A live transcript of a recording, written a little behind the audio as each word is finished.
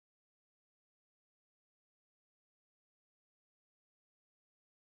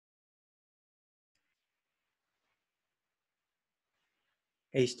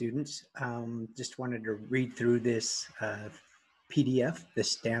Hey students, just wanted to read through this PDF, the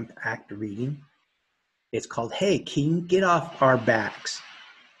Stamp Act reading. It's called, Hey King, Get Off Our Backs.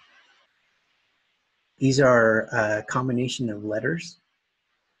 These are a combination of letters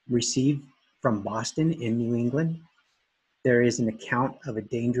received from Boston in New England. There is an account of a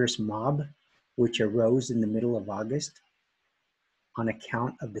dangerous mob which arose in the middle of August on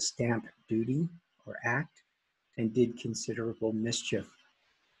account of the stamp duty or act and did considerable mischief.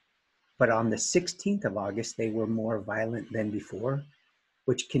 But on the 16th of August, they were more violent than before,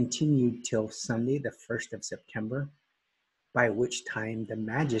 which continued till Sunday, the 1st of September, by which time the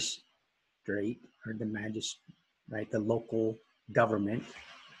magistrate, or the local government,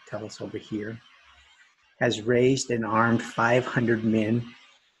 tell us over here, has raised and armed 500 men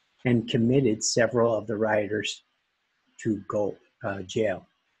and committed several of the rioters to jail,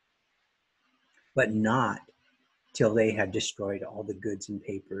 but not till they had destroyed all the goods and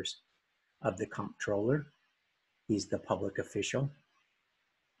papers of the comptroller. He's the public official.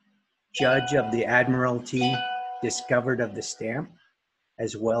 Judge of the Admiralty, discovered of the stamp,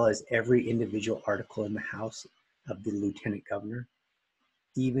 as well as every individual article in the house of the lieutenant governor,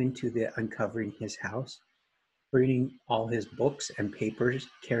 even to the uncovering his house, burning all his books and papers,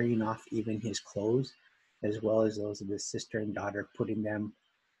 carrying off even his clothes, as well as those of his sister and daughter, putting them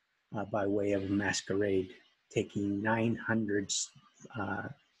by way of a masquerade, taking 900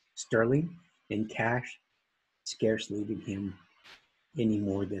 sterling in cash, scarce leaving him any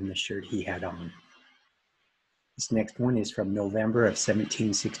more than the shirt he had on. This next one is from November of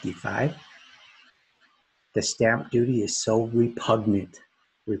 1765. The stamp duty is so repugnant,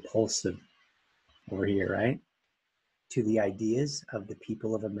 repulsive over here, right? To the ideas of the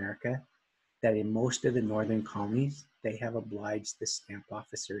people of America, that in most of the northern colonies, they have obliged the stamp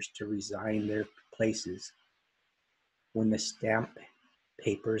officers to resign their places. When the stamp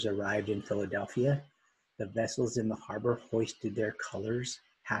papers arrived in Philadelphia, the vessels in the harbor hoisted their colors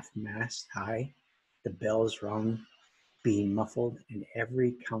half-mast high, the bells rung, being muffled, and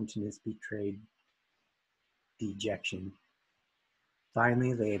every countenance betrayed dejection.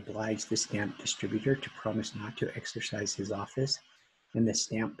 Finally, they obliged the stamp distributor to promise not to exercise his office, and the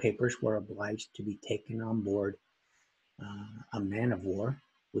stamp papers were obliged to be taken on board a man of war,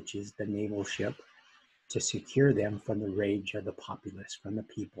 which is the naval ship, to secure them from the rage of the populace, from the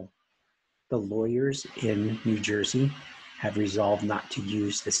people. The lawyers in New Jersey have resolved not to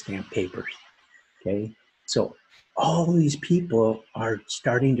use the stamp papers. Okay, so all these people are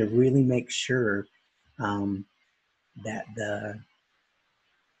starting to really make sure that the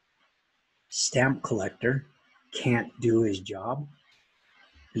stamp collector can't do his job,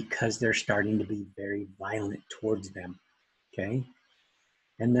 because they're starting to be very violent towards them. Okay,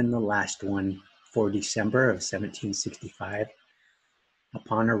 and then the last one, for December of 1765,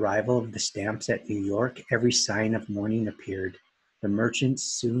 upon arrival of the stamps at New York, every sign of mourning appeared. The merchants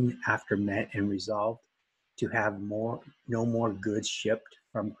soon after met and resolved to have no more goods shipped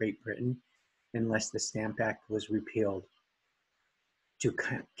from Great Britain unless the Stamp Act was repealed. To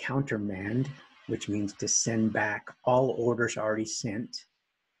countermand, which means to send back all orders already sent,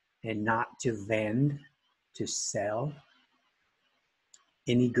 and not to vend, to sell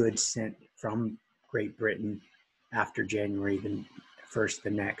any goods sent from Great Britain after January the 1st,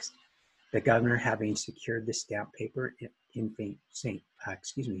 the next. The governor, having secured the stamp paper in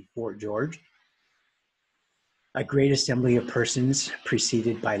Fort George, a great assembly of persons,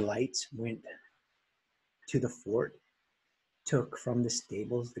 preceded by lights, went to the fort, took from the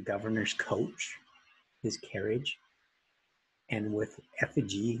stables the governor's coach, his carriage, and with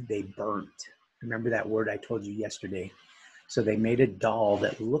effigy they burnt. Remember that word I told you yesterday? So they made a doll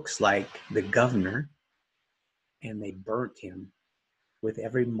that looks like the governor, and they burnt him with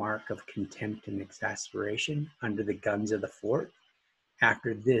every mark of contempt and exasperation under the guns of the fort.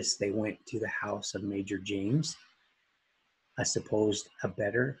 After this, they went to the house of Major James, a supposed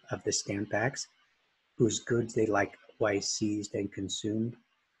abettor of the Stamp Acts, whose goods they likewise seized and consumed.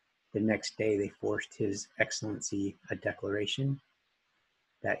 The next day, they forced His Excellency a declaration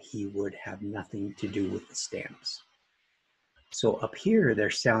that he would have nothing to do with the stamps. So up here, they're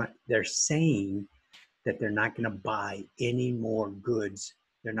saying that they're not going to buy any more goods.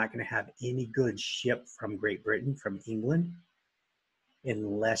 They're not going to have any goods shipped from Great Britain, from England,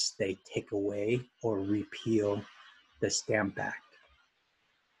 unless they take away or repeal the Stamp Act.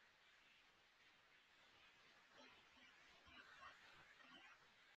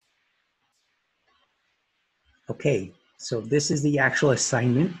 Okay, so this is the actual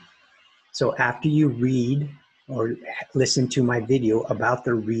assignment. So after you read or listen to my video about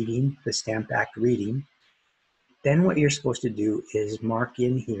the Stamp Act reading, Then what you're supposed to do is mark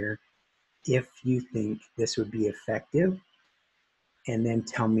in here if you think this would be effective, and then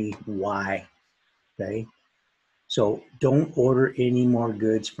tell me why, okay? So don't order any more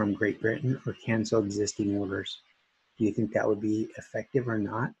goods from Great Britain or cancel existing orders. Do you think that would be effective or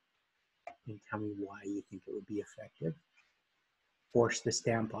not? And tell me why you think it would be effective. Force the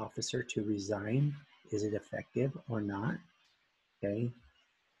stamp officer to resign. Is it effective or not? Okay.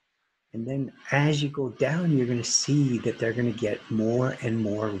 And then as you go down, you're going to see that they're going to get more and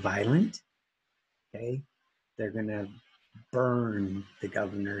more violent. Okay. They're going to burn the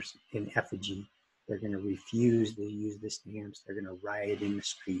governors in effigy. They're going to refuse to use the stamps. They're going to riot in the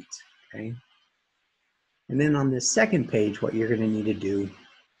streets. Okay. And then on the second page, what you're going to need to do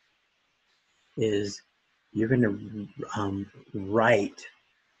is you're going to write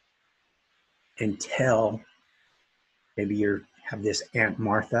and tell, maybe you have this Aunt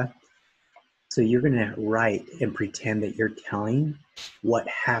Martha. So you're going to write and pretend that you're telling what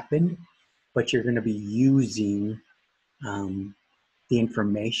happened, but you're going to be using the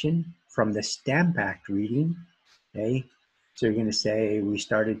information from the Stamp Act reading. Okay. So you're going to say, we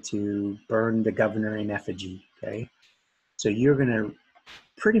started to burn the governor in effigy. Okay. So you're going to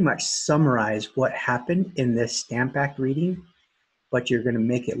pretty much summarize what happened in this Stamp Act reading, but you're going to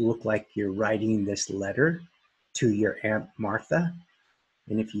make it look like you're writing this letter to your Aunt Martha.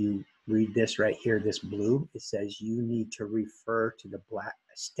 And if you read this right here, this blue, it says you need to refer to the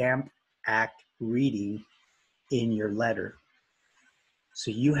Stamp Act reading in your letter.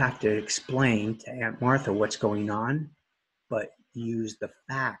 So you have to explain to Aunt Martha what's going on, but use the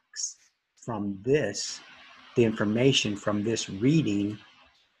facts from this, the information from this reading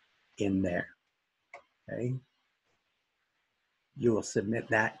in there. Okay. You will submit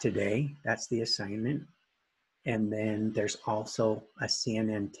that today. That's the assignment. And then there's also a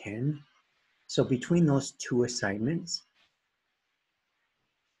CNN 10. So between those two assignments,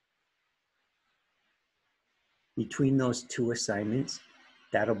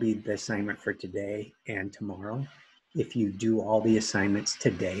 that'll be the assignment for today and tomorrow. If you do all the assignments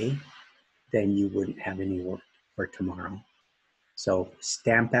today, then you wouldn't have any work for tomorrow. So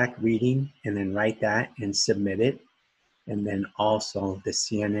Stamp Act reading, and then write that and submit it. And then also the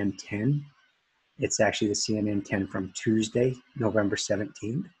CNN 10. It's actually the CNN 10 from Tuesday, November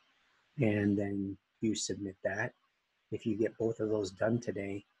 17th. And then you submit that. If you get both of those done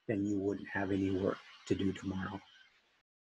today, then you wouldn't have any work to do tomorrow.